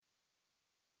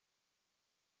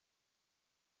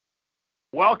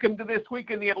Welcome to This Week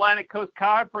in the Atlantic Coast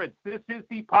Conference. This is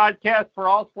the podcast for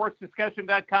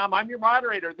allsportsdiscussion.com. I'm your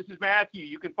moderator. This is Matthew.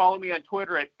 You can follow me on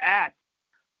Twitter at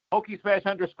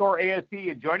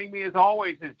 @HokiesMash_ASD. And joining me as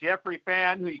always is Jeffrey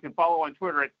Fan, who you can follow on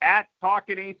Twitter at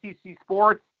 @TalkinACC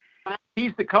Sports.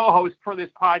 He's the co-host for this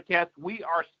podcast. We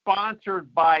are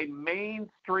sponsored by Main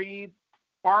Street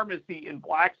Pharmacy in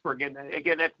Blacksburg. And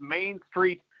again, that's Main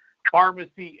Street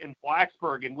Pharmacy in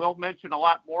Blacksburg. And we'll mention a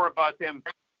lot more about them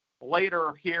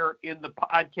later here in the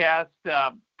podcast.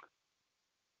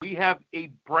 We have a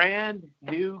brand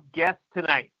new guest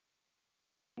tonight.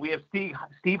 We have Steve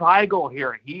Heigl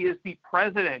here. He is the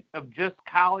president of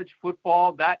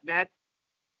JustCollegeFootball.net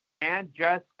and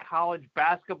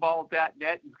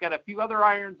JustCollegeBasketball.net. He's got a few other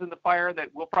irons in the fire that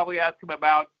we'll probably ask him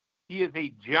about. He is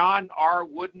a John R.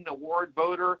 Wooden Award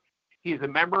voter. He is a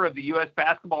member of the U.S.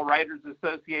 Basketball Writers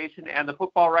Association and the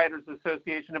Football Writers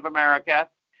Association of America.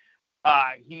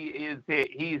 He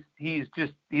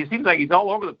seems like he's all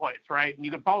over the place, right? And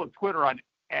you can follow Twitter on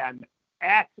at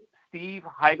Steve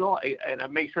Heigl, and I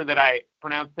make sure that I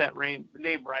pronounce that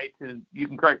name right. And you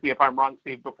can correct me if I'm wrong,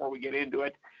 Steve, before we get into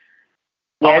it.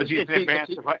 Apologies in advance.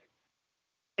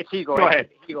 It's Heigl. Go ahead.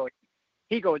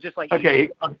 Heigl, just like okay.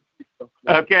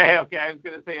 Okay. I was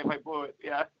going to say if I blew it.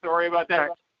 Yeah, sorry about that.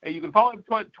 Right. You can follow him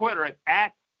on Twitter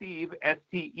at Steve,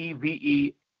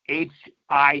 STEVE.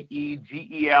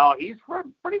 Hiegel. He's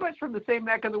pretty much from the same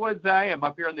neck of the woods I am,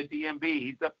 up here in the DMV.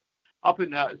 He's up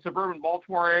in the suburban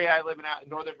Baltimore area. I live out in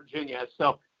Northern Virginia.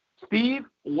 So, Steve,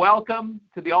 welcome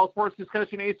to the All Sports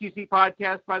Discussion ACC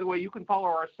podcast. By the way, you can follow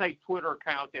our site Twitter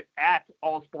account at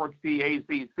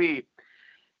AllSportsDACC.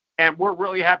 And we're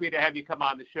really happy to have you come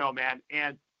on the show, man.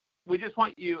 And we just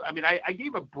want you, I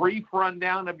gave a brief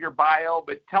rundown of your bio,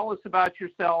 but tell us about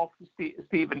yourself,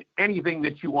 Steve, and anything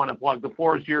that you want to plug. The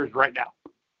floor is yours right now.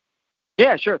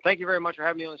 Yeah, sure. Thank you very much for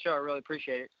having me on the show. I really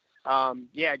appreciate it.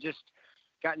 Just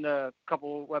gotten a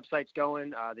couple websites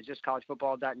going, the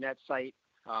JustCollegeFootball.net site.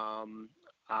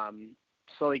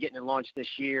 Slowly getting it launched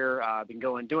this year. I've been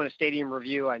doing a stadium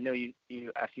review. I know you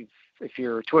if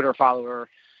you're a Twitter follower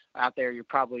out there, you've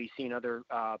probably seen other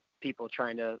people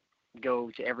trying to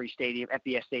go to every stadium,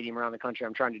 FBS stadium around the country.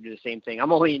 I'm trying to do the same thing.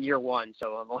 I'm only in year one,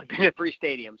 so I've only been at 3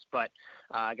 stadiums, but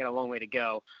I got a long way to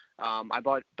go. I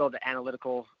built the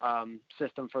analytical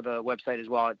system for the website as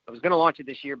well. I was going to launch it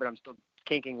this year, but I'm still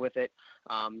kinking with it,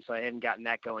 so I haven't gotten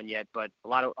that going yet. But a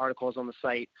lot of articles on the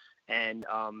site and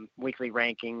weekly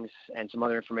rankings and some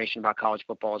other information about college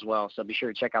football as well. So be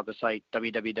sure to check out the site,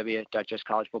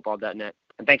 www.justcollegefootball.net.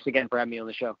 And thanks again for having me on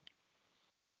the show.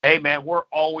 Hey, man, we're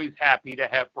always happy to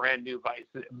have brand new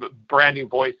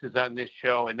voices on this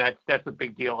show, and that's a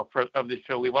big deal of the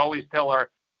show. We always tell our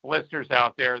listeners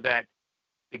out there that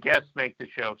the guests make the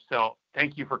show. So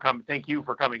thank you for coming. Thank you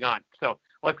for coming on. So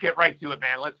let's get right to it,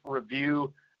 man. Let's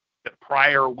review the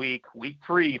prior week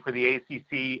 3 for the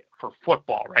ACC for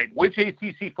football, right? Which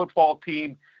ACC football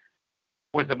team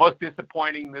was the most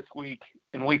disappointing this week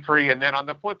in week 3? And then on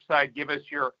the flip side, give us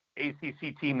your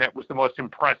ACC team that was the most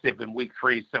impressive in week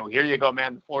 3. So here you go,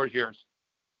 man. The floor is yours.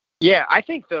 Yeah, I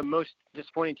think the most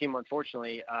disappointing team,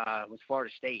 unfortunately, was Florida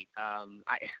State.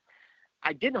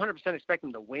 I didn't 100% expect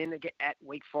them to win at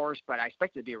Wake Forest, but I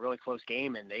expected it to be a really close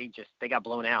game, and they got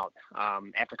blown out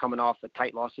after coming off a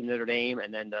tight loss to Notre Dame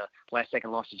and then the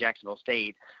last-second loss to Jacksonville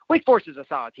State. Wake Forest is a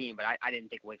solid team, but I didn't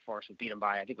think Wake Forest would beat them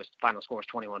by, I think the final score was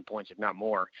 21 points, if not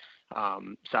more.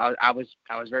 So I was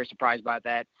very surprised by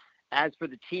that. As for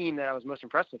the team that I was most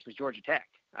impressed with was Georgia Tech.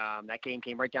 That game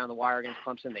came right down the wire against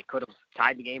Clemson. They could have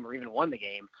tied the game or even won the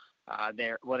game.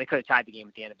 They could have tied the game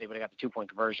at the end if they would have got the 2-point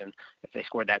conversion if they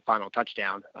scored that final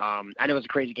touchdown. I know it was a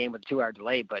crazy game with a 2-hour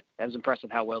delay, but that was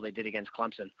impressive how well they did against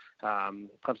Clemson.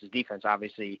 Clemson's defense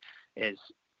obviously is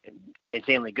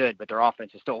insanely good, but their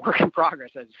offense is still a work in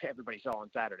progress, as everybody saw on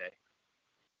Saturday.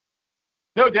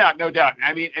 No doubt.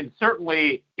 And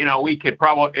certainly, we could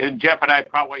probably, and Jeff and I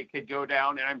probably could go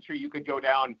down, and I'm sure you could go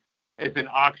down as an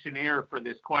auctioneer for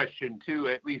this question too,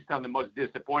 at least on the most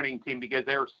disappointing team, because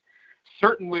there's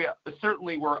certainly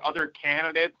were other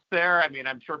candidates there.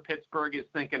 I'm sure Pittsburgh is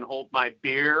thinking, hold my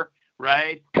beer,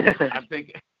 right? I'm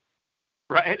thinking,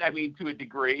 right? To a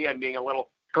degree, I'm being a little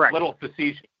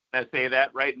facetious when I say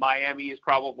that, right? Miami is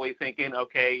probably thinking,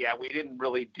 okay, yeah, we didn't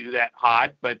really do that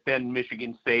hot, but then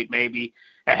Michigan State maybe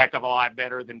a heck of a lot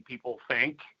better than people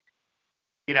think,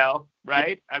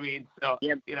 right?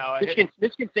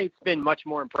 Michigan State's been much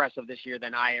more impressive this year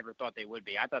than I ever thought they would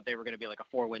be. I thought they were going to be like a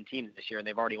 4-win team this year, and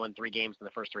they've already won 3 games in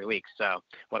the first 3 weeks. So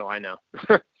what do I know?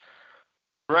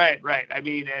 Right.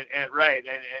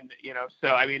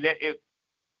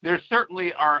 There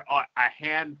certainly are a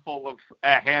handful of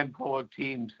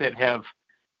teams that have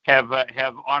have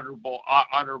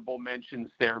honorable mentions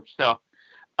there. So,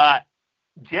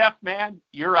 Jeff, man,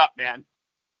 you're up, man.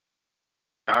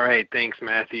 All right, thanks,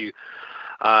 Matthew.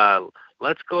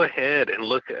 Let's go ahead and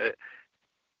look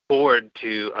forward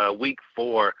to Week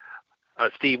 4.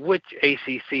 Steve, which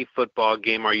ACC football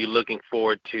game are you looking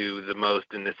forward to the most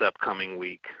in this upcoming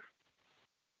week?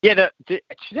 Yeah, there's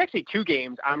actually two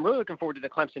games. I'm really looking forward to the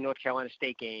Clemson-North Carolina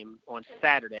State game on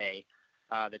Saturday,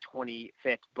 the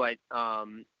 25th. But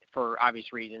for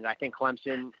obvious reasons, I think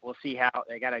Clemson, we'll see how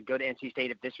they got a good NC State.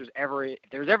 If there's ever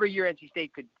a year NC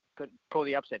State could pull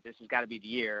the upset, this has got to be the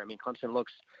year. I mean, Clemson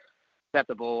looks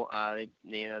acceptable.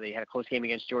 They had a close game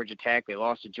against Georgia Tech. They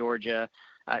lost to Georgia.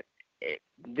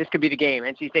 This could be the game.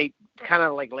 NC State kind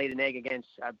of like laid an egg against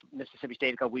Mississippi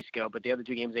State a couple weeks ago, but the other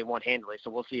two games they won handily.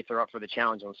 So we'll see if they're up for the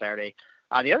challenge on Saturday.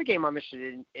 The other game I'm interested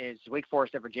in is Wake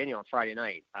Forest at Virginia on Friday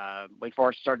night. Wake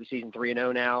Forest started the season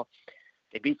 3-0 now.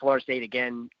 They beat Florida State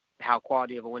again. How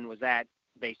quality of a win was that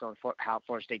based on how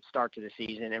Florida State started to the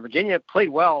season? And Virginia played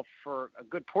well for a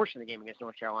good portion of the game against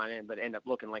North Carolina, but ended up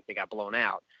looking like they got blown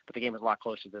out. But the game was a lot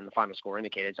closer than the final score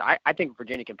indicated. So I think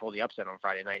Virginia can pull the upset on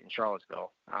Friday night in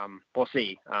Charlottesville. We'll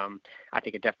see. I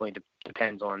think it definitely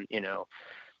depends on,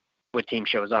 what team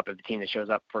shows up. If the team that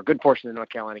shows up for a good portion of the North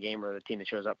Carolina game or the team that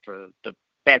shows up for the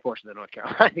bad portion of the North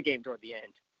Carolina game toward the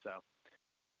end. So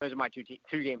those are my two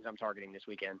games I'm targeting this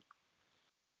weekend.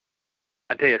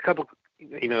 I'll tell you a couple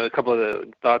of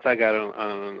the thoughts I got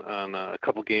on a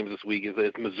couple games this week is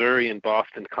Missouri and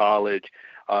Boston College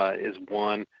is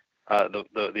one. The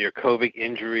Jurkovec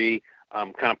injury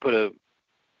kind of put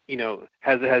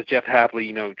has Jeff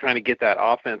Hafley, trying to get that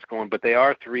offense going, but they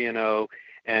are 3-0.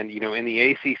 And, in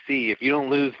the ACC, if you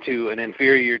don't lose to an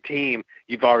inferior team,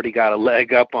 you've already got a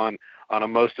leg up on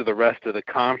most of the rest of the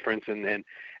conference.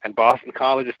 And Boston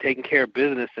College is taking care of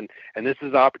business, and this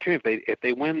is the opportunity. If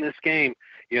they win this game,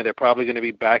 they're probably going to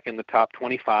be back in the top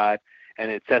 25,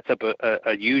 and it sets up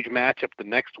a huge matchup the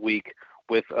next week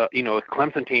with a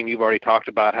Clemson team. You've already talked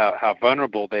about how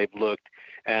vulnerable they've looked,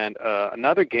 and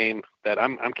another game that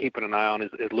I'm keeping an eye on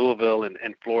is Louisville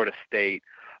and Florida State.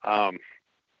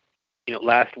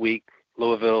 Last week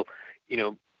Louisville,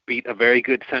 beat a very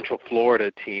good Central Florida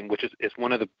team, which is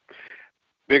one of the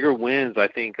bigger wins, I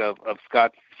think, of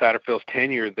Scott Satterfield's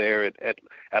tenure there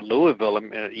at Louisville.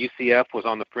 UCF was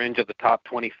on the fringe of the top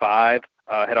 25,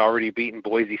 had already beaten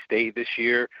Boise State this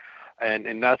year,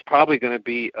 and that's probably going to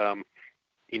be, an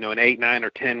 8, 9, or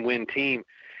 10 win team.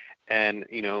 And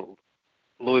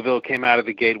Louisville came out of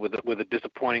the gate with a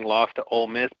disappointing loss to Ole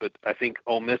Miss, but I think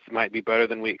Ole Miss might be better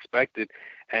than we expected,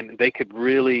 and they could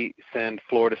really send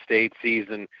Florida State's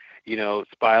season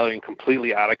spiraling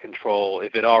completely out of control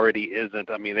if it already isn't.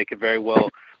 I mean, they could very well,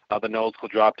 the Noles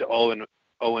could drop to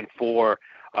 0-4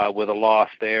 with a loss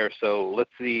there. So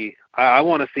let's see. I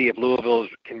want to see if Louisville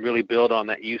can really build on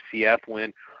that UCF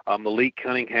win. Malik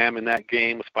Cunningham in that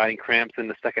game was fighting cramps in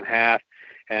the second half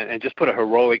and just put a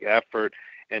heroic effort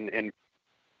and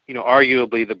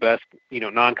arguably the best,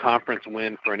 non-conference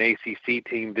win for an ACC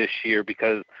team this year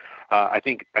because I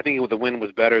think the win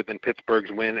was better than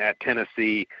Pittsburgh's win at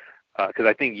Tennessee. Because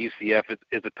I think UCF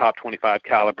is a top 25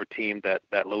 caliber team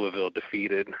that Louisville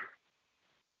defeated.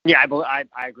 Yeah, I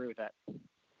agree with that.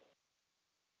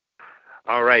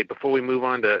 All right, before we move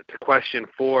on to question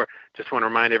 4, just want to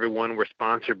remind everyone we're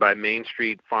sponsored by Main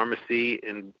Street Pharmacy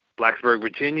in Blacksburg,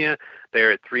 Virginia.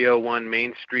 They're at 301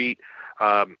 Main Street,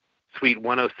 Suite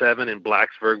 107 in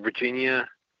Blacksburg, Virginia,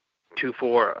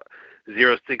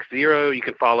 24060. You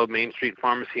can follow Main Street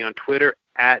Pharmacy on Twitter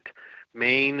at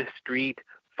Main Street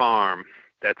Farm.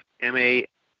 That's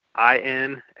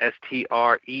MAINSTREETFARM.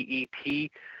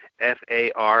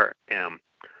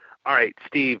 All right,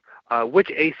 Steve,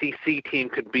 which ACC team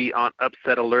could be on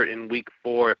upset alert in Week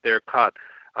 4 if they're caught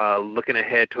looking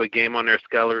ahead to a game on their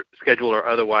schedule or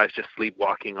otherwise just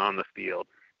sleepwalking on the field?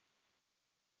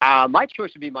 My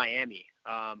choice would be Miami.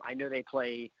 I know they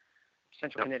play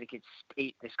Central Connecticut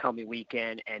State this coming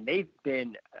weekend, and they've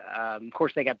been, of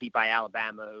course, they got beat by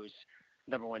Alabama's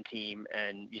number 1 team,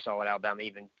 and you saw what Alabama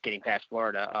even getting past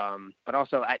Florida. But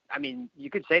also, I mean, you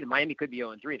could say that Miami could be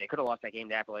 0-3. They could have lost that game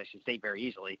to Appalachian State very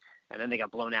easily, and then they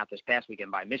got blown out this past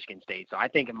weekend by Michigan State. So I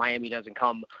think if Miami doesn't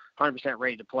come 100%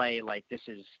 ready to play like this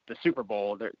is the Super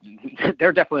Bowl,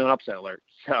 they're definitely on upset alert.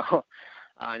 So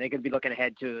they could be looking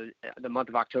ahead to the month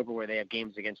of October where they have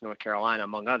games against North Carolina,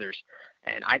 among others.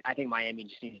 And I think Miami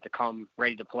just needs to come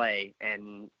ready to play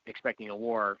and expecting a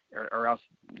war, or else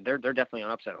they're definitely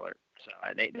on upset alert. So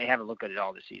they haven't looked good at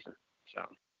all this season. So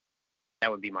that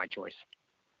would be my choice.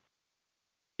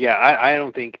 Yeah, I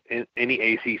don't think any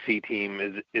ACC team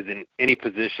is in any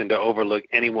position to overlook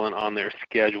anyone on their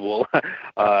schedule.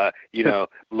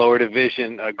 Lower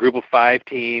division, Group of 5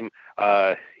 team,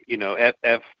 FBS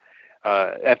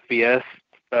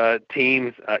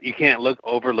teams. You can't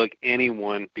overlook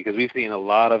anyone because we've seen a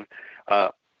lot of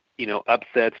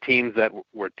upsets. Teams that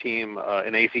were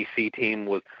an ACC team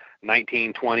was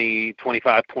 19, 20,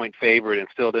 25 point favorite and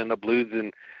still ended up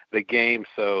losing the game.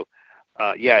 So.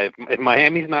 If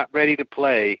Miami's not ready to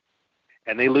play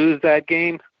and they lose that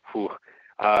game,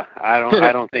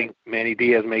 I don't think Manny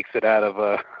Diaz makes it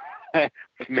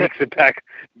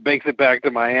back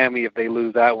to Miami if they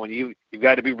lose that one. You've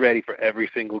got to be ready for every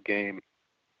single game.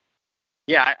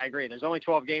 Yeah, I agree. There's only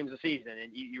 12 games a season,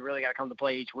 and you really got to come to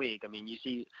play each week. I mean, you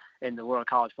see in the world of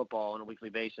college football on a weekly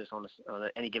basis on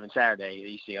any given Saturday.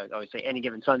 You see, I always say any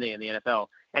given Sunday in the NFL.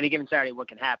 Any given Saturday, what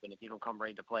can happen if you don't come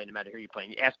ready to play, no matter who you're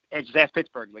playing. Just ask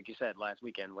Pittsburgh, like you said last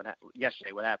weekend.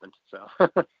 Yesterday, what happened? So.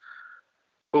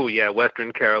 Oh yeah,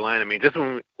 Western Carolina. I mean,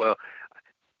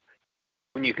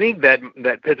 when you think that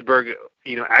Pittsburgh,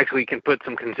 actually can put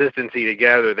some consistency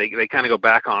together, they kind of go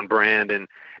back on brand and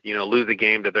lose a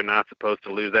game that they're not supposed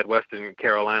to lose. That Western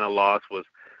Carolina loss was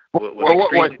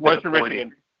Western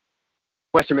Michigan.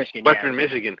 Western Michigan. Western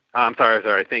Michigan. I'm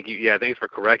sorry. Thank you. Yeah, thanks for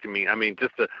correcting me. I mean,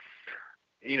 just a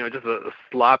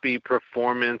sloppy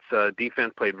performance.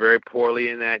 Defense played very poorly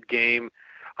in that game.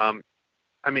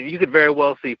 I mean, you could very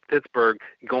well see Pittsburgh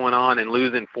going on and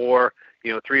losing 3,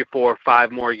 4,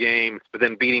 5 more games, but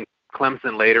then beating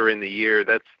Clemson later in the year.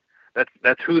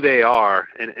 That's who they are,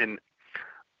 and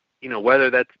whether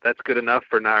that's good enough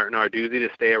for Narduzzi to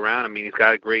stay around. I mean, he's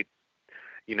got a great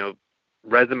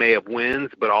resume of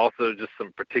wins, but also just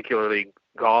some particularly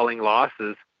galling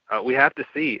losses. We have to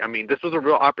see. I mean, this was a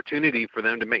real opportunity for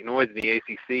them to make noise in the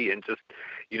ACC, and just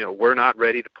we're not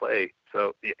ready to play.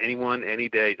 So anyone, any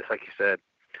day, just like you said.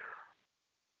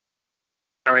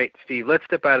 All right, Steve, let's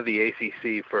step out of the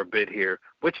ACC for a bit here.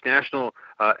 Which national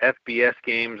FBS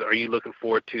games are you looking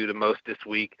forward to the most this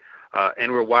week?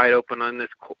 And we're wide open on this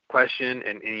question,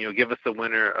 and give us the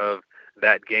winner of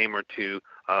that game or two.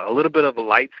 A little bit of a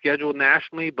light schedule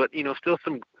nationally, but still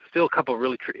a couple of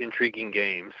really intriguing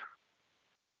games.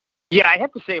 Yeah, I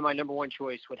have to say my number one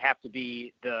choice would have to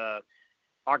be the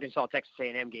Arkansas-Texas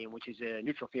A&M game, which is a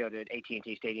neutral field at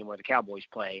AT&T Stadium where the Cowboys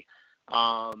play.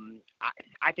 I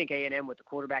think A&M with the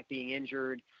quarterback being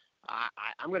injured,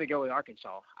 I'm going to go with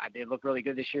Arkansas. They look really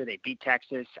good this year. They beat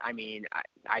Texas. I mean,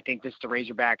 I think the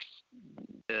Razorbacks,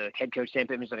 the head coach Sam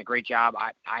Pittman's done a great job.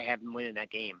 I have them winning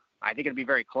that game. I think it'll be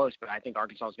very close, but I think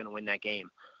Arkansas is going to win that game.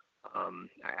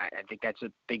 I think that's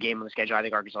a big game on the schedule. I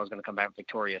think Arkansas is going to come back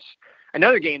victorious.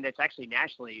 Another game that's actually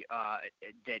nationally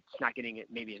that's not getting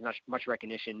maybe as much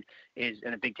recognition is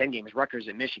in a Big Ten game is Rutgers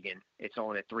at Michigan. It's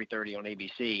on at 3:30 on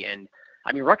ABC. And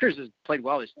I mean, Rutgers has played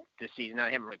well this season. They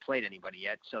haven't really played anybody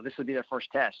yet, so this will be their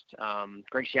first test.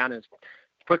 Greg Schiano is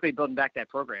quickly building back that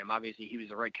program. Obviously, he was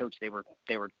the right coach. They were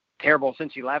terrible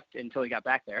since he left until he got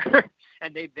back there,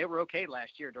 and they were okay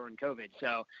last year during COVID.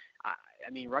 So, I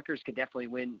mean, Rutgers could definitely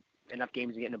win enough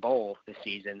games to get in a bowl this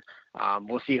season.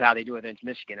 We'll see how they do against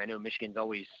Michigan. I know Michigan's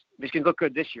looked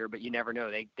good this year, but you never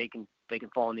know. They can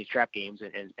fall in these trap games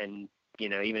and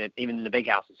even in the big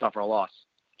house and suffer a loss.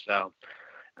 So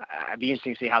I'd be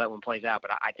interesting to see how that one plays out.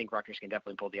 But I think Rutgers can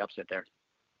definitely pull the upset there.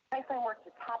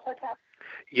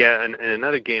 Yeah, and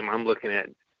another game I'm looking at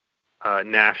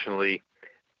nationally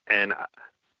and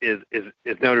is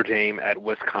Notre Dame at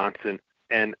Wisconsin,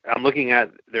 and I'm looking at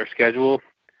their schedule.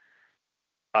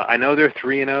 I know they're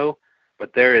 3-0,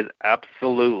 but there is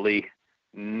absolutely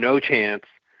no chance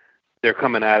they're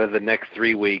coming out of the next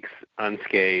 3 weeks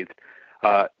unscathed.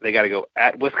 They got to go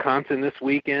at Wisconsin this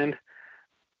weekend,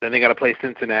 then they got to play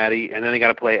Cincinnati, and then they got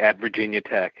to play at Virginia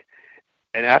Tech.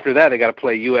 And after that, they got to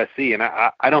play USC, and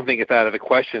I don't think it's out of the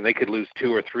question. They could lose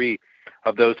 2 or 3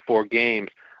 of those 4 games,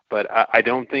 but I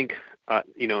don't think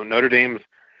Notre Dame's.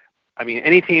 I mean,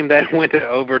 any team that went to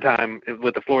overtime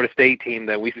with the Florida State team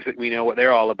that we know what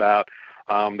they're all about.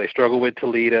 They struggle with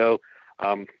Toledo.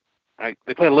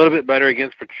 They play a little bit better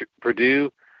against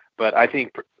Purdue, but I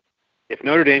think if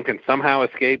Notre Dame can somehow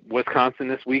escape Wisconsin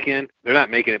this weekend, they're not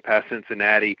making it past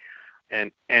Cincinnati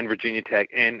and Virginia Tech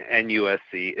and USC.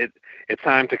 It's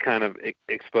time to kind of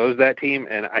expose that team,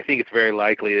 and I think it's very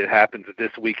likely it happens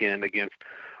this weekend against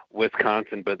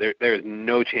Wisconsin, but there is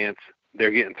no chance they're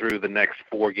getting through the next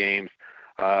 4 games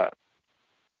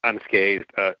unscathed.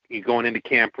 Going into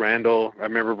Camp Randall, I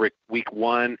remember week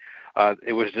 1,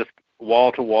 it was just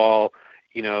wall to wall.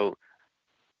 The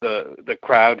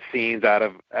crowd scenes out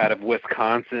of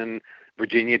Wisconsin,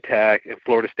 Virginia Tech, and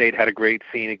Florida State had a great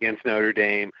scene against Notre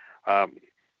Dame.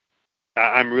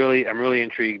 I'm really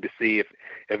intrigued to see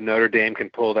if Notre Dame can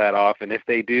pull that off, and if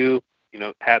they do,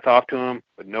 hats off to them.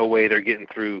 But no way they're getting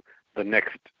through the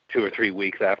next 2 or 3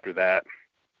 weeks after that.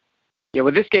 Yeah,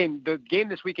 well, the game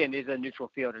this weekend is a neutral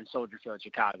field in Soldier Field,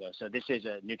 Chicago. So this is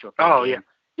a neutral field game.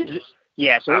 Yeah.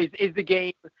 Yeah. So is the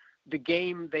game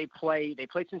they play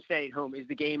Cincinnati at home? Is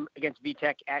the game against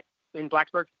VTech in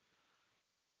Blacksburg?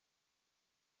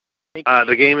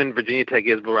 The game in Virginia Tech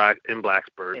is in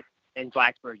Blacksburg. In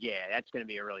Blacksburg, yeah, that's going to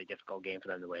be a really difficult game for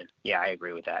them to win. Yeah, I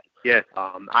agree with that. Yeah.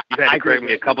 You've had to correct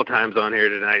me a couple times on here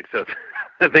tonight, so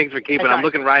thanks for keeping. I'm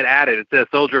looking right at it. It says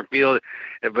Soldier Field,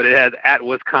 but it has at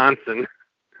Wisconsin.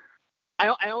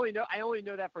 I only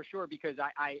know that for sure because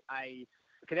I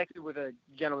connected with a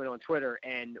gentleman on Twitter,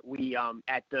 and we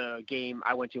at the game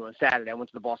I went to on Saturday, I went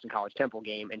to the Boston College Temple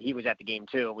game, and he was at the game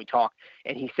too, and we talked,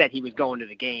 and he said he was going to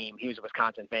the game. He was a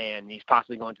Wisconsin fan, and he's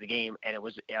possibly going to the game, and I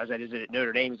was like, is it at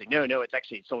Notre Dame? He's like, no, it's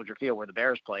actually at Soldier Field where the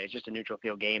Bears play. It's just a neutral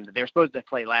field game that they were supposed to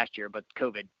play last year, but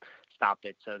COVID stopped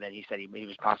it, so then he said he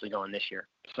was possibly going this year.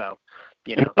 So,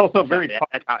 It's also very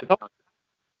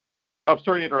I'm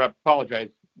sorry to interrupt. Apologize.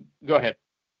 Go ahead.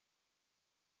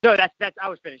 No, that's I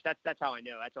was finished. That's how I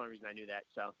know. That's the only reason I knew that.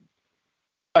 So.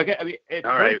 Okay, I mean it's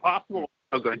very possible.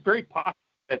 Okay. It's very possible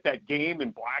that game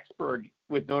in Blacksburg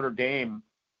with Notre Dame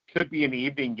could be an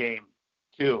evening game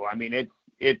too. I mean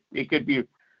it could be a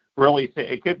really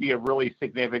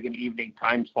significant evening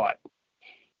time slot.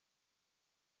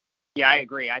 Yeah, I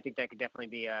agree. I think that could definitely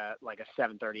be like a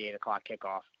 7:30, 8 o'clock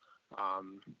kickoff,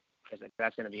 because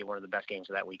that's going to be one of the best games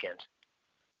of that weekend.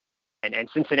 And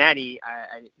Cincinnati,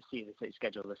 I see the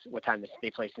schedule. What time they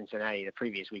play Cincinnati the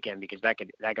previous weekend, because that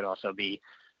could also be.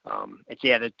 I'm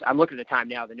looking at the time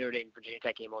now. The Notre Dame Virginia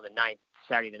Tech game on the 9th,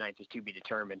 Saturday the 9th, is to be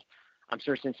determined. I'm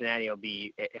sure Cincinnati will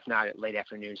be, if not at late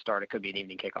afternoon start, it could be an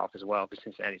evening kickoff as well, because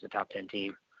Cincinnati's a top 10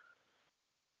 team.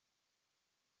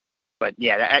 But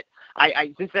yeah,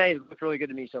 Cincinnati has looked really good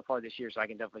to me so far this year, so I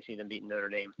can definitely see them beating Notre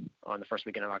Dame on the first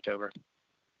weekend of October.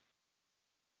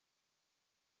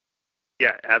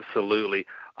 Yeah, absolutely.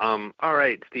 All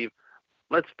right, Steve,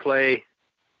 let's play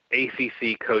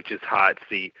ACC coaches hot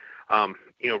seat.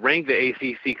 Rank the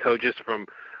ACC coaches from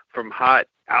hot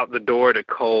out the door to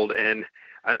cold. And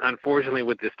unfortunately,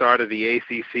 with the start of the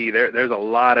ACC, there's a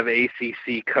lot of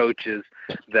ACC coaches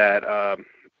that are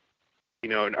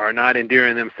not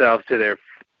endearing themselves to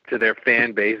their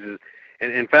fan bases.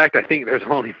 And in fact, I think there's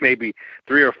only maybe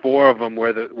 3 or 4 of them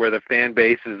where the fan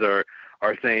bases are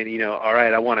saying, all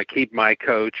right, I want to keep my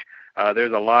coach.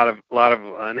 There's a lot of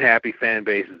unhappy fan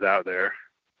bases out there.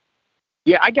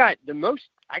 Yeah,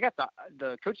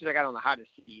 the coaches I got on the hottest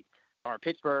seat are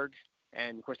Pittsburgh,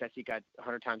 and of course that seat got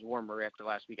 100 times warmer after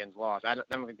last weekend's loss. I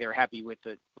don't think they were happy with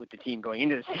the team going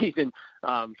into the season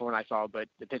from what I saw. But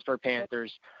the Pittsburgh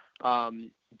Panthers,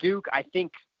 Duke, I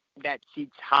think that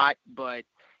seat's hot, but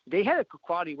they had a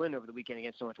quality win over the weekend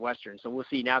against Northwestern, so we'll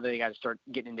see now that they got to start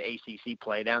getting into ACC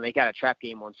play. Now they got a trap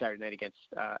game on Saturday night against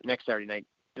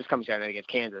this coming Saturday night against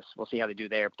Kansas. We'll see how they do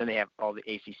there. But then they have all the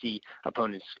ACC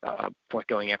opponents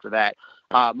forthgoing after that.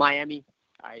 Miami,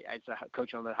 it's a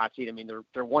coach on the hot seat. I mean,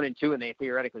 they're 1-2, and they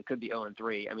theoretically could be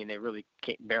 0-3. I mean, they really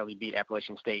barely beat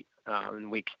Appalachian State in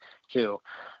week 2.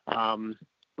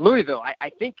 Louisville,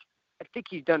 I think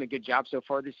he's done a good job so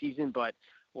far this season, but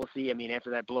we'll see. I mean, after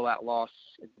that blowout loss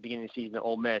at the beginning of the season to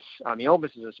Ole Miss, Ole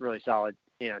Miss is a really solid,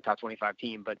 top 25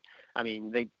 team, but I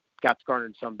mean, they got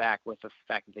garnered some back with the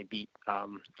fact that they beat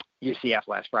UCF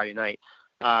last Friday night.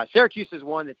 Syracuse is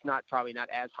one that's probably not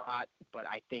as hot, but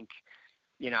I think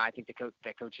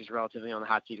that coach is relatively on the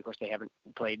hot seat. Of course, they haven't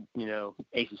played,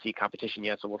 ACC competition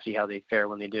yet, so we'll see how they fare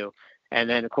when they do. And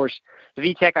then, of course, the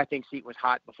VTech, I think, seat was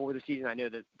hot before the season. I know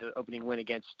that the opening win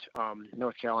against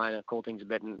North Carolina cooled things a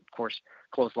bit, and, of course,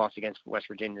 close loss against West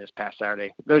Virginia this past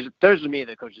Saturday. Those are me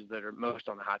the coaches that are most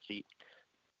on the hot seat.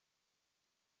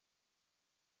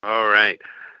 All right.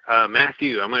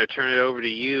 Matthew, I'm going to turn it over to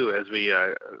you as we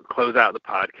close out the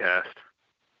podcast.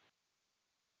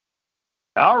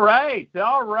 All right.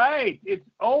 It's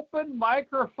open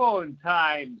microphone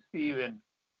time, Steve.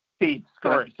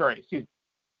 Sorry. Excuse me.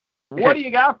 What do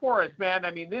you got for us, man?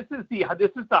 I mean, this is the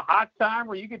hot time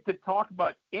where you get to talk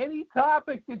about any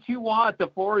topic that you want. The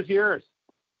floor is yours.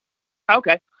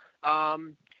 Okay. I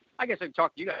guess I can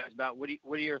talk to you guys about what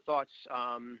are your thoughts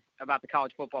about the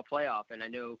college football playoff? And I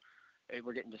know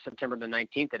we're getting to September the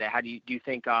 19th today. How do you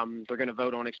think they're going to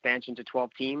vote on expansion to 12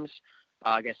 teams?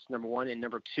 I guess number one, and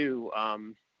number two,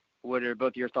 what are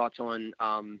both your thoughts on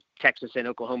Texas and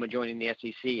Oklahoma joining the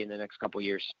SEC in the next couple of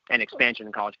years, and expansion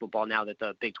in college football now that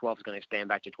the Big 12 is going to expand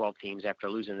back to 12 teams after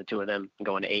losing the 2 of them and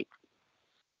going to 8?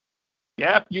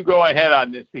 Jeff, you go ahead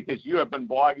on this because you have been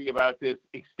blogging about this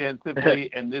extensively,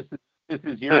 and this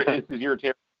is your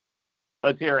territory.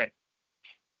 Let's hear it.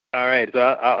 All right, so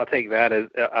I'll take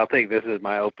this as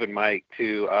my open mic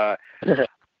too.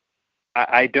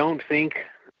 I don't think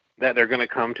that they're going to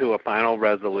come to a final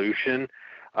resolution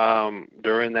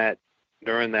during that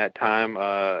time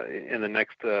in the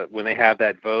next when they have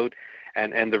that vote,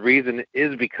 and the reason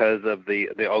is because of the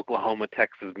Oklahoma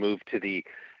Texas move to the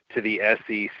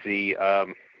SEC.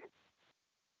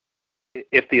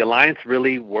 If the alliance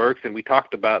really works, and we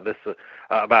talked about this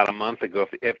about a month ago,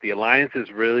 if the alliance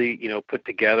is really put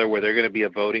together where they're going to be a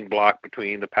voting block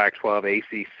between the Pac-12,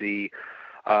 ACC,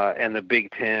 and the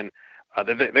Big Ten,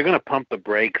 they're going to pump the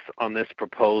brakes on this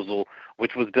proposal,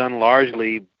 which was done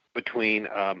largely between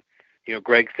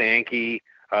Greg Sankey,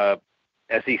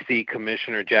 SEC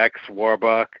Commissioner Jack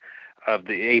Swarbrick,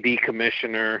 the AD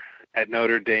Commissioner at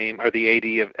Notre Dame, or the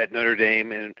AD at Notre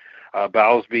Dame, and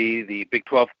Bowlesby, the Big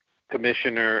 12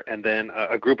 Commissioner, and then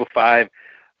a group of 5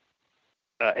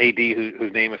 AD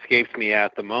whose name escapes me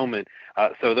at the moment.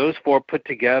 So those 4 put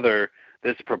together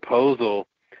this proposal,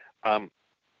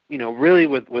 really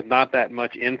with not that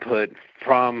much input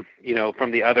from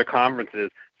the other conferences.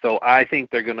 So I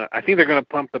think they're gonna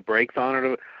pump the brakes on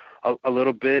it a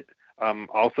little bit.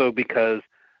 Also because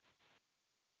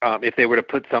if they were to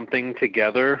put something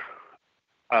together,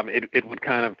 it would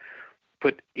kind of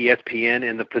put ESPN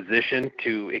in the position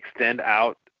to extend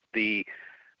out their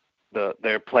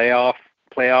playoff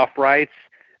rights,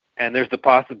 and there's the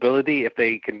possibility if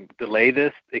they can delay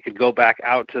this, they could go back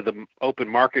out to the open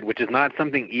market, which is not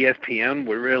something ESPN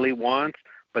would really want.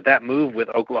 But that move with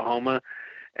Oklahoma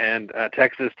and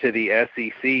Texas to the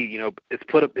SEC,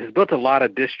 it's built a lot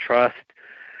of distrust,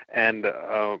 and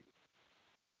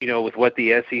with what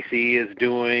the SEC is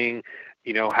doing,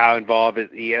 how involved is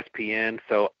ESPN.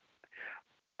 So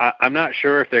I'm not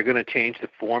sure if they're going to change the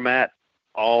format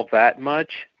all that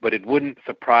much, but it wouldn't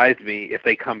surprise me if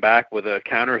they come back with a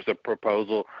counter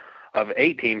proposal of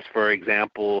 8 teams, for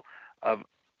example, of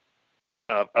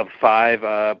 5,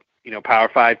 Power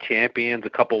 5 champions, a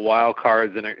couple wild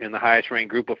cards in the highest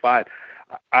ranked group of 5.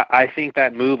 I think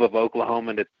that move of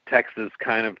Oklahoma to Texas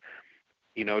kind of,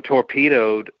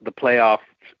 torpedoed the playoff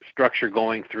structure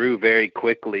going through very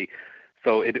quickly.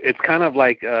 So it's kind of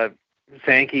like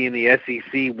Sankey and the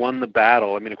SEC won the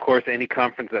battle. I mean, of course, any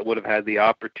conference that would have had the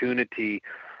opportunity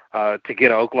to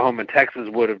get Oklahoma and Texas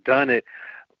would have done it,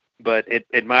 but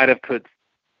it might have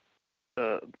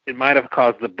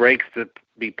caused the brakes to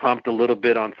be pumped a little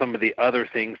bit on some of the other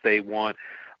things they want.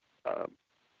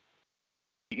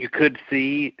 You could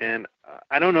see, and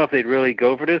I don't know if they'd really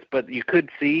go for this, but you could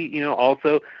see,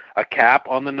 also a cap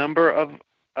on the number of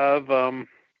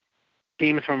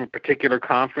teams from a particular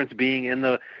conference being in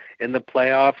the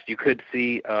playoffs. You could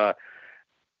see,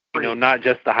 not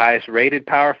just the highest rated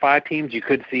Power 5 teams. You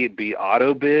could see it be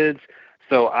auto bids.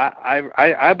 So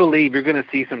I believe you're going to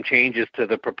see some changes to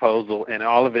the proposal, and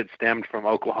all of it stemmed from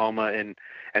Oklahoma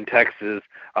and Texas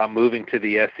moving to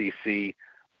the SEC.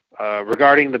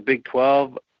 Regarding the Big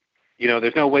 12,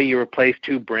 there's no way you replace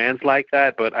 2 brands like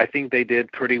that, but I think they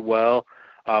did pretty well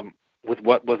with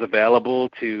what was available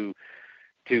to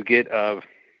get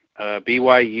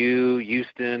BYU,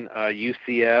 Houston,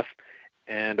 UCF,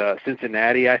 and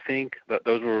Cincinnati. I think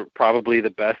those were probably the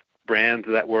best brands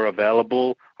that were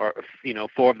available, or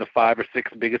 4 of the 5 or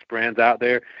 6 biggest brands out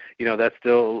there. That's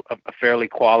still a fairly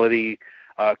quality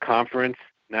conference.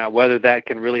 Now, whether that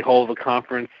can really hold the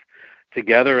conference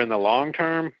together in the long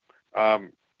term, I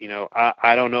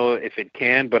don't know if it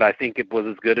can, but I think it was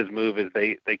as good as move as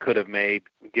they could have made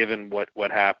given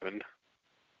what happened.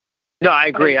 No, I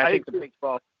agree. I think the Big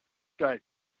 12. Go ahead.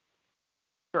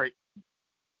 Sorry.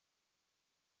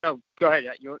 No, go ahead.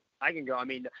 I can go. I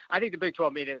mean, I think the Big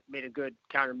 12 made a good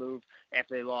counter move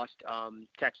after they lost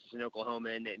Texas and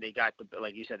Oklahoma, and they got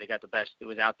like you said, they got the best that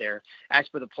was out there. As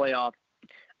for the playoff,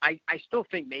 I still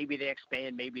think maybe they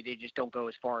expand. Maybe they just don't go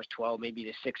as far as 12, maybe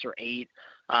to 6 or 8.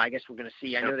 I guess we're going to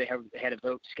see. I know they had a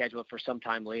vote scheduled for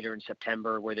sometime later in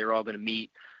September where they're all going to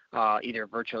meet either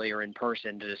virtually or in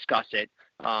person to discuss it.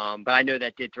 But I know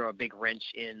that did throw a big wrench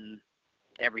in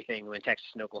everything when Texas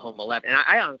and Oklahoma left. And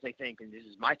I honestly think, and this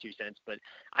is my 2 cents, but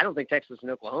I don't think Texas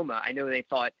and Oklahoma, I know they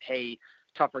thought, hey,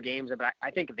 tougher games, but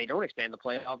I think if they don't expand the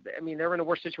playoff, I mean, they're in a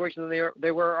worse situation than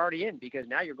they were already in, because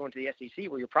now you're going to the SEC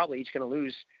where you're probably each going to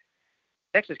lose.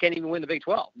 Texas can't even win the Big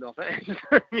 12. No offense.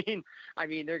 I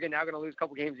mean, they're now going to lose a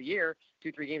couple games a year,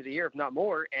 2-3 games a year, if not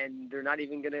more, and they're not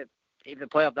even going to. If the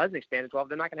playoff doesn't expand to 12,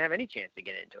 they're not going to have any chance to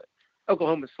get into it.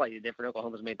 Oklahoma's slightly different.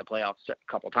 Oklahoma's made the playoffs a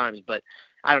couple times, but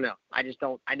I don't know. I just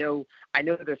don't. I know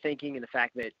that they're thinking in the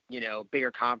fact that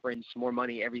bigger conference, more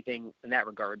money, everything in that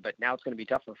regard. But now it's going to be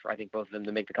tougher for I think both of them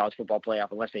to make the college football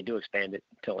playoff unless they do expand it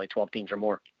to like 12 teams or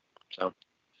more. So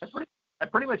I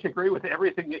pretty much agree with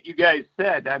everything that you guys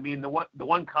said. I mean, the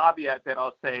one caveat that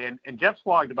I'll say, and Jeff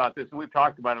slogged about this, and we've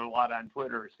talked about it a lot on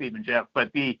Twitter, Steve and Jeff,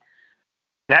 but the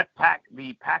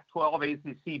Pac-12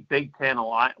 ACC Big Ten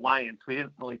alliance, we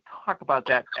didn't really talk about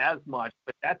that as much,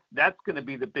 but that's going to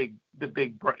be the big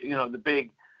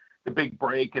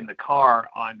break in the car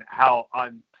on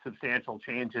substantial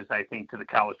changes, I think, to the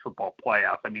college football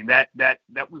playoff. I mean, that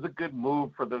was a good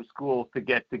move for those schools to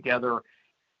get together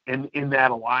in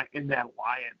that alliance, and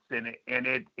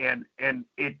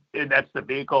that's the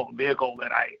vehicle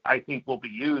that I think will be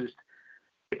used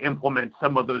to implement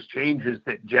some of those changes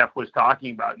that Jeff was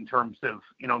talking about in terms of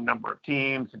number of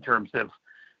teams, in terms of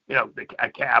a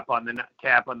cap on the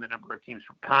number of teams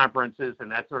from conferences and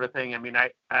that sort of thing. I mean,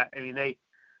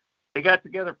 they got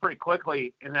together pretty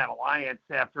quickly in that alliance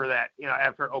after that,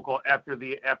 after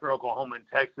Oklahoma and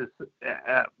Texas,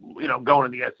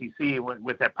 going to the SEC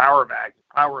with that power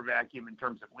vacuum in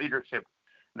terms of leadership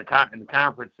in the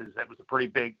conferences. That was a pretty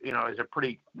big,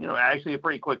 actually a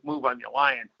pretty quick move on the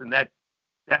alliance, and that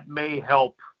may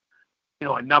help,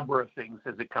 a number of things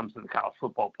as it comes to the college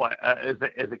football as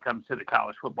it comes to the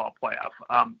college football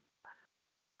playoff.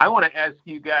 I want to ask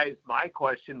you guys my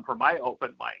question for my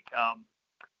open mic.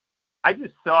 I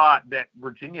just saw that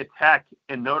Virginia Tech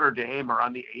and Notre Dame are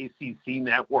on the ACC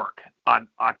network on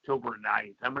October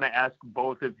 9th. I'm going to ask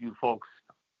both of you folks.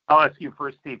 I'll ask you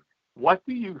first, Steve. What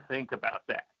do you think about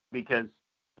that? Because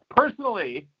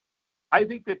personally, I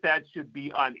think that should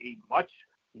be on a much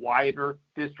wider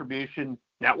distribution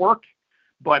network,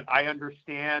 but I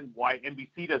understand why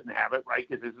NBC doesn't have it, right?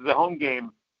 Because this is a home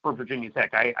game for Virginia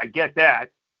Tech. I get that.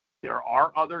 There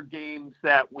are other games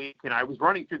that week, and I was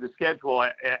running through the schedule.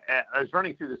 I was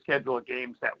running through the schedule of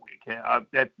games that week.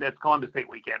 That's Columbus Day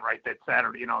weekend, right? That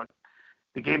Saturday.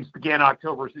 The games began that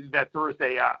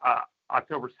Thursday,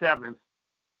 October 7th.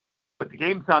 But the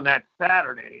games on that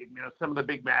Saturday, some of the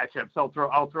big matchups. I'll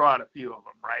throw out a few of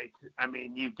them, right? I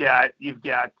mean, you've got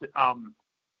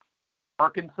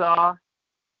Arkansas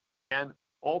and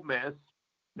Ole Miss.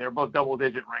 They're both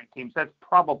double-digit ranked teams. That's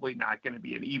probably not going to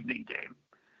be an evening game.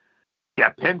 Yeah,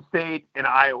 Penn State and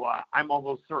Iowa. I'm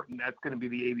almost certain that's going to be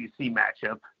the ABC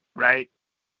matchup, right?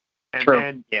 And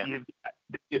True.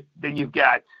 then you've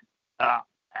got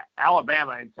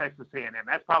Alabama and Texas A&M.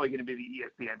 That's probably going to be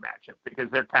the ESPN matchup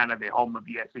because they're kind of the home of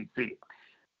the SEC.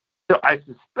 So I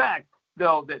suspect,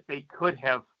 though, that they could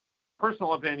have,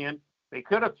 personal opinion, they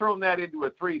could have thrown that into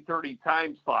a 3:30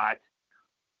 time slot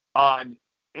on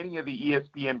any of the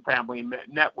ESPN family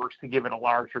networks to give it a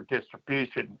larger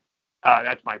distribution.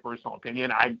 That's my personal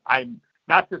opinion. I'm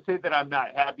not to say that I'm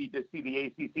not happy to see the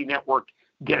ACC network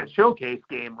get a showcase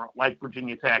game like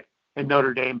Virginia Tech and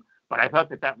Notre Dame, but I thought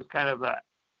that was kind of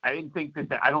I don't think that's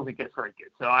very good.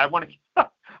 So I want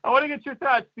to get your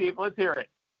thoughts, Steve. Let's hear it.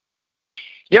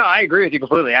 Yeah, I agree with you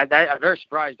completely. I'm very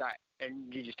surprised.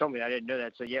 And you just told me I didn't know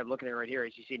that. So yeah, I'm looking at it right here,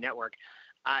 ACC network.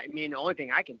 I mean, the only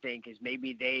thing I can think is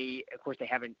maybe they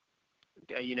haven't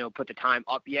put the time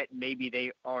up yet. Maybe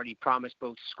they already promised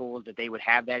both schools that they would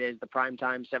have that as the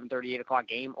primetime 7:30, 8 o'clock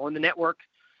game on the network.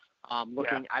 I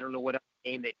don't know what other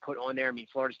game they put on there. I mean,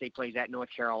 Florida State plays at North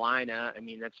Carolina. I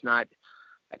mean, that's not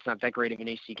that great of an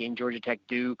ACC game. Georgia Tech,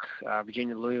 Duke,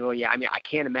 Virginia, Louisville. Yeah, I mean, I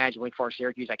can't imagine Wake Forest,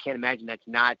 Syracuse. I can't imagine that's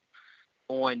not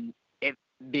on it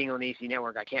being on the ACC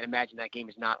network. I can't imagine that game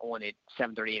is not on at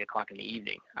 7:30, 8 o'clock in the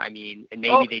evening. I mean, and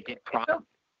maybe they did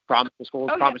promise the schools,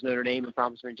 promise Notre Dame, and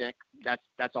promise Virginia.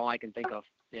 That's all I can think of.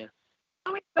 Yeah. I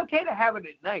mean, it's okay to have it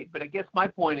at night, but I guess my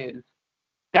point is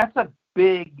that's a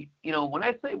big, when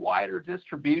I say wider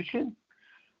distribution,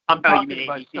 I'm talking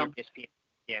about something.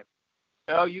 Yeah.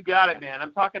 Oh, you got it, man.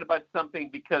 I'm talking about something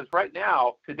because right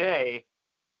now, today,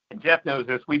 and Jeff knows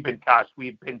this, we've been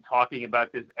talking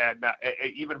about this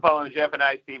even following Jeff and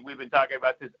I, Steve, we've been talking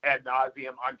about this ad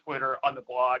nauseum on Twitter, on the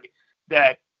blog,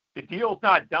 that the deal's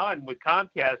not done with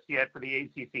Comcast yet for the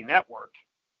ACC network.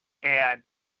 And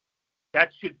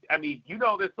that should, I mean,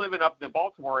 this living up in the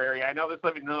Baltimore area. I know this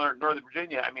living in Northern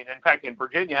Virginia. I mean, in fact, in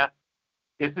Virginia,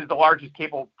 this is the largest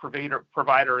cable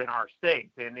provider in our state,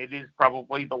 and it is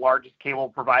probably the largest cable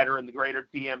provider in the greater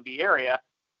DMV area.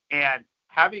 And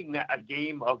having a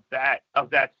game of that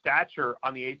stature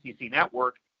on the ACC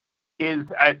network is,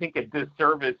 I think, a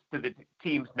disservice to the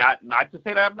teams. Not to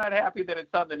say that I'm not happy that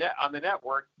it's on the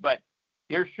network, but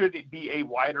there should be a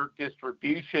wider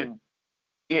distribution,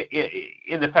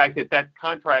 in the fact that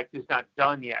contract is not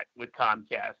done yet with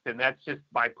Comcast, and that's just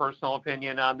my personal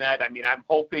opinion on that. I mean, I'm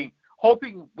hoping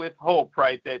with hope,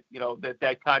 right, that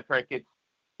that contract gets,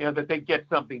 that they get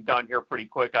something done here pretty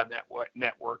quick on that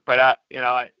network. But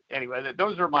anyway,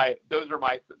 those are my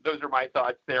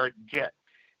thoughts there.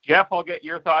 Jeff, I'll get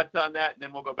your thoughts on that, and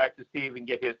then we'll go back to Steve and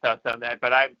get his thoughts on that.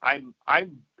 But I'm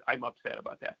upset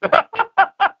about that.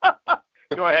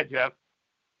 Go ahead, Jeff.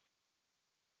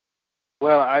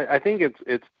 Well, I think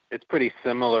it's pretty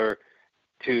similar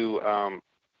to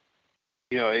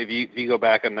if you go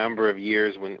back a number of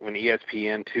years when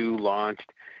ESPN2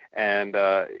 launched, and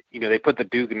they put the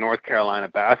Duke and North Carolina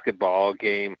basketball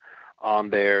game on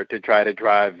there to try to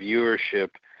drive viewership,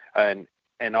 and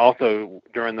also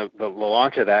during the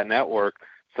launch of that network.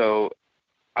 So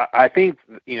I think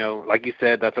like you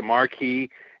said, that's a marquee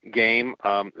game.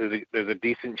 There's a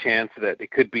decent chance that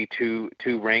it could be two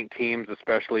ranked teams,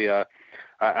 especially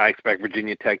I expect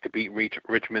Virginia Tech to beat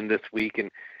Richmond this week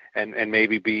and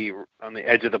maybe be on the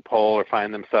edge of the poll or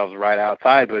find themselves right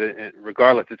outside. But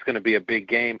regardless, it's going to be a big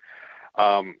game.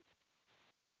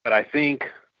 But I think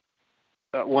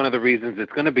one of the reasons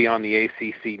it's going to be on the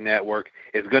ACC network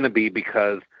is going to be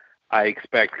because I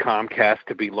expect Comcast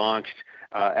to be launched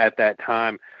at that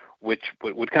time, which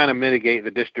would kind of mitigate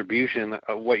the distribution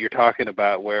of what you're talking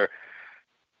about, where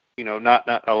not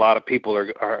a lot of people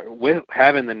are with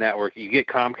having the network. You get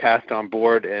Comcast on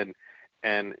board, and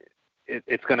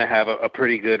it's going to have a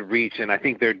pretty good reach. And I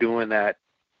think they're doing that,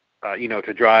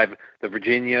 to drive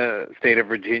the state of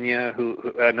Virginia,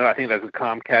 I think that's a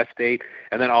Comcast state,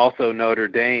 and then also Notre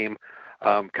Dame,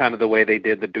 kind of the way they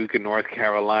did the Duke and North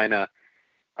Carolina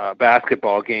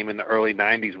basketball game in the early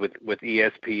 90s with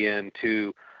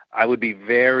ESPN2. I would be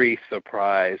very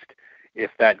surprised if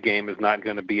that game is not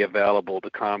going to be available to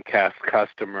Comcast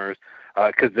customers,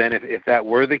 because then if that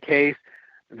were the case,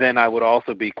 then I would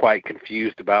also be quite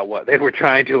confused about what they were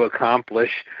trying to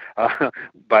accomplish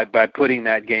by putting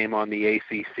that game on the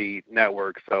ACC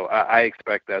network. So I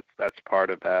expect that's part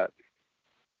of that.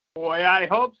 Boy, I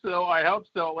hope so.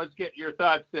 Let's get your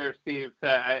thoughts there, Steve.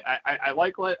 I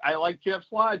like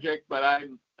Jeff's logic, but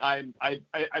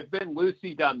I've been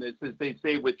lucid on this, as they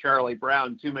say with Charlie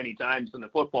Brown, too many times in the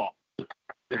football.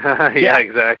 Yeah,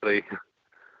 exactly.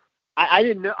 I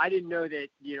didn't know that,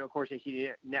 of course,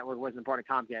 ACC Network wasn't part of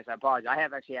Comcast. I apologize. I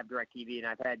have DirecTV, and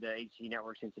I've had the ACC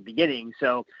Network since the beginning.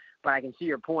 So, but I can see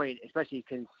your point, especially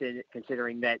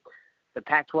considering that the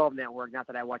Pac-12 network, not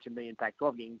that I watch a million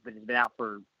Pac-12 games, but it's been out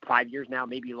for 5 years now,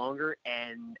 maybe longer.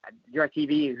 And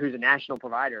DirecTV, who's a national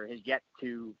provider, has yet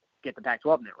to get the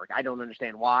Pac-12 network. I don't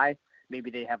understand why.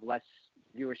 Maybe they have less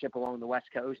viewership along the West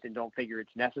Coast and don't figure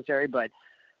it's necessary, but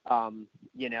I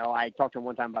talked to them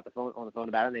one time on the phone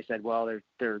about it, and they said, well,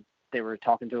 they were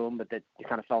talking to them, but that it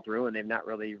kind of fell through, and they've not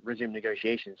really resumed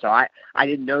negotiations. So I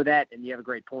didn't know that, and you have a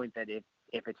great point that if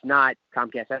it's not,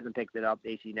 Comcast hasn't picked it up,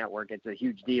 the AC Network, it's a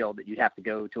huge deal that you'd have to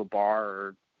go to a bar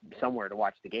or somewhere to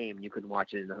watch the game. You couldn't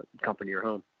watch it in the comfort of your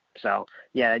home. So,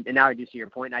 yeah, and now I do see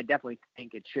your point, and I definitely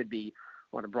think it should be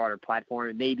on a broader platform,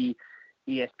 and maybe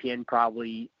ESPN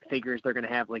probably figures they're going to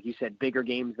have, like you said, bigger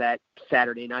games that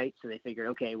Saturday night. So they figured,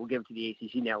 okay, we'll give it to the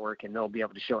ACC network and they'll be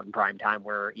able to show it in prime time,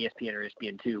 where ESPN or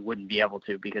ESPN2 wouldn't be able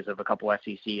to because of a couple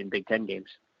SEC and Big Ten games.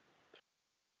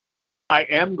 I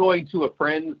am going to a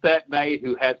friend's that night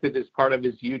who has it as part of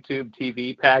his YouTube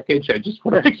TV package. I just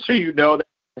want to make sure you know that.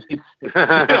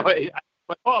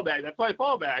 My fallback. That's my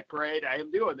fallback, right? I am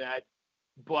doing that.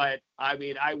 But, I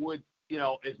mean, I would,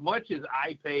 as much as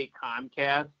I pay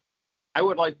Comcast, I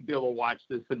would like to be able to watch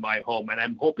this in my home, and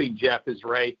I'm hoping Jeff is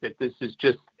right that this is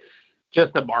just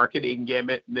a marketing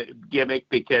gimmick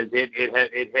because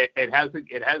it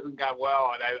hasn't gone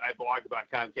well, and I blogged about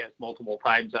Comcast multiple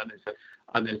times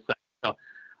on this site. So,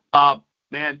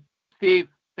 man, Steve,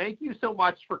 thank you so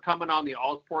much for coming on the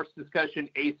All Sports Discussion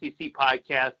ACC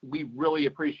podcast. We really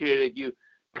appreciated you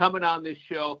coming on this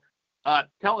show. We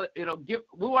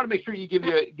want to make sure you give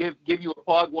you a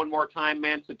plug one more time,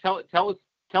 man. So tell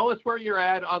us where you're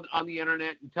at on the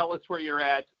internet, and tell us where you're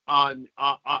at on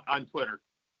Twitter.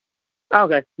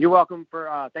 Okay. You're welcome.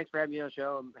 Thanks for having me on the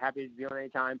show. I'm happy to be on any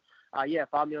time.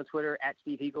 Follow me on Twitter at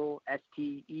Steve Hiegel,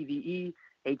 SteveHiegel.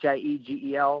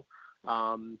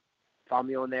 Follow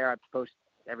me on there. I post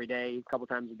every day, a couple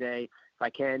times a day if I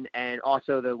can. And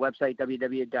also the website,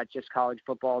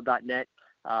 www.justcollegefootball.net.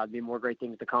 Be more great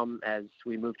things to come as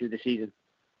we move through the season.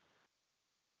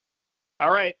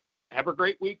 All right. Have a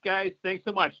great week, guys. Thanks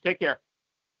so much. Take care.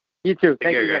 You too.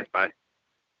 Take care, guys. Bye.